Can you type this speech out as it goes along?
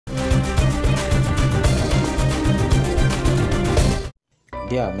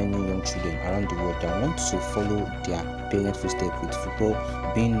There are many young children around the world that want to follow their parents' footsteps, with football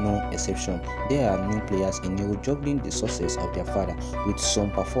being no exception. There are new players in Europe juggling the success of their father, with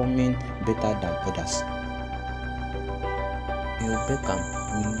some performing better than others. Beckham,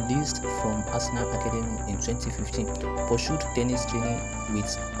 released from Arsenal Academy in 2015, pursued tennis journey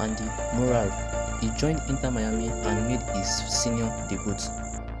with Andy Murray. He joined Inter Miami and made his senior debut.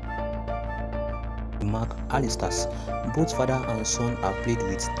 Mark Alisters, both father and son have played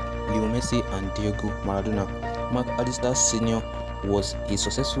with Leo Messi and Diego Maradona. Mark Alisters Sr. was a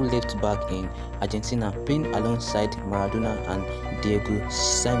successful left back in Argentina, playing alongside Maradona and Diego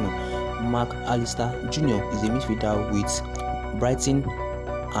Simeone. Mark Alisters Jr. is a midfielder with Brighton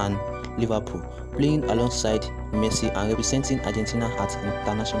and Liverpool, playing alongside Messi and representing Argentina at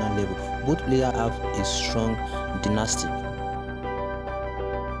international level. Both players have a strong dynasty.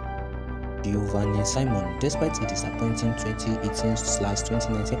 Giovanni Simon, despite a disappointing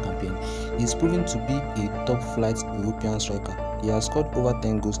 2018/2019 campaign, is proving to be a top-flight European striker. He has scored over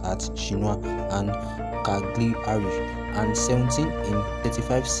 10 goals at Genoa and Cagliari and 17 in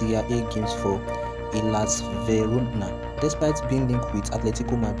 35 Serie A games for Hellas Verona. Despite being linked with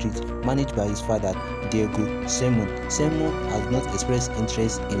Atletico Madrid, managed by his father Diego Simeone, Simeone has not expressed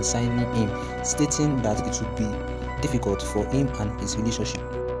interest in signing him, stating that it would be difficult for him and his relationship.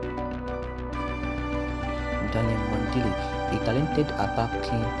 Daniel Maldini, a talented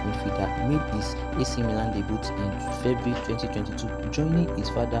attacking midfielder, made his AC Milan debut in February 2022, joining his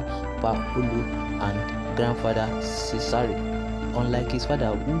father Paolo and grandfather Cesare. Unlike his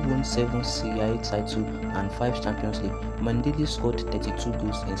father, who won 7 Serie A titles and 5 Champions League, Maldini scored 32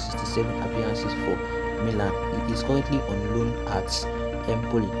 goals in 67 appearances for Milan. He is currently on loan at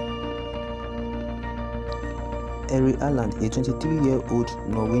Empoli. Erling Haaland, a 23-year-old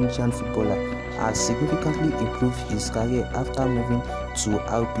Norwegian footballer, has significantly improved his career after moving to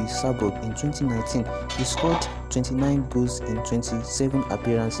RB Salzburg in 2019. He scored 29 goals in 27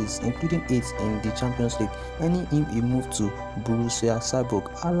 appearances, including 8 in the Champions League, earning him a move to Borussia Salzburg.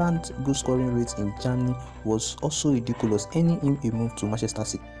 Haaland's goal-scoring rate in Germany was also ridiculous, earning him a move to Manchester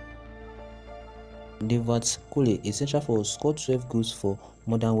City. David Cole, a central forward, scored 12 goals for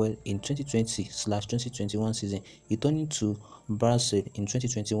Motherwell in 2020/2021 season, returning to Brazil in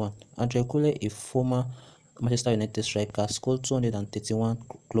 2021. Andre Cole, a former Manchester United striker, scored 231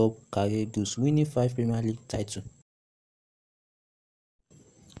 club career goals, winning 5 Premier League titles.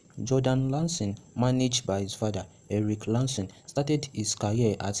 Jordan Lansing, managed by his father Erik Lansing, started his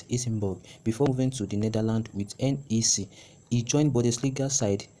career at Isenburg before moving to the Netherlands with NEC. He joined Bundesliga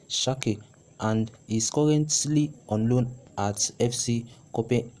side Schalke and is currently on loan at FC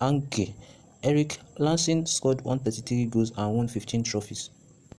Copenhagen. Erik Lansing scored 133 goals and won 15 trophies.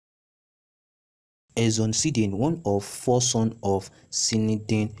 Zidane, one of 4 sons of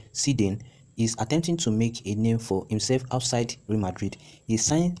Zidane, is attempting to make a name for himself outside Real Madrid. He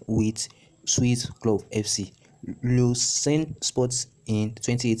signed with Swiss club FC Lausanne Sports in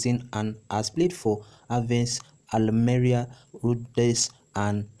 2018 and has played for Aves, Almeria, Rodez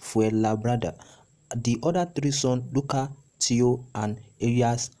and Fuenlabrada. The other 3 sons, Luca, Theo and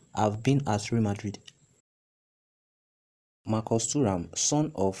Arias, have been at Real Madrid. Marcus Thuram,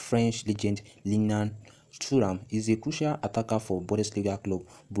 son of French legend Lilian Thuram, is a crucial attacker for Bundesliga club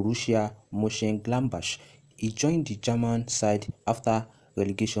Borussia Mönchengladbach. He joined the German side after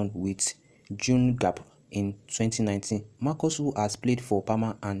relegation with Jungap in 2019. Marcus, who has played for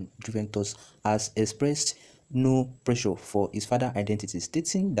Parma and Juventus, has expressed no pressure for his father's identity,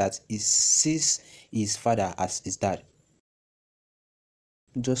 stating that he sees his father as his dad.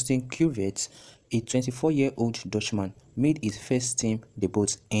 Justin Kluivert, a 24-year-old Dutchman, made his first team debut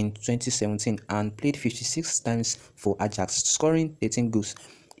in 2017 and played 56 times for Ajax, scoring 13 goals.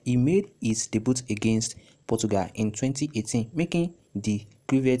 He made his debut against Portugal in 2018, making the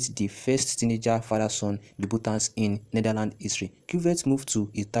Kluivert the first teenager father-son debutants in Netherlands history. Kluivert moved to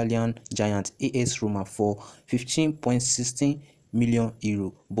Italian giant AS Roma for €15.16 million,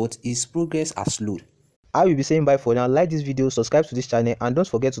 but his progress has slowed. I will be saying bye for now. Like this video, subscribe to this channel, and don't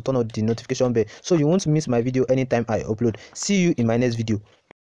forget to turn on the notification bell so you won't miss my video anytime I upload. See you in my next video.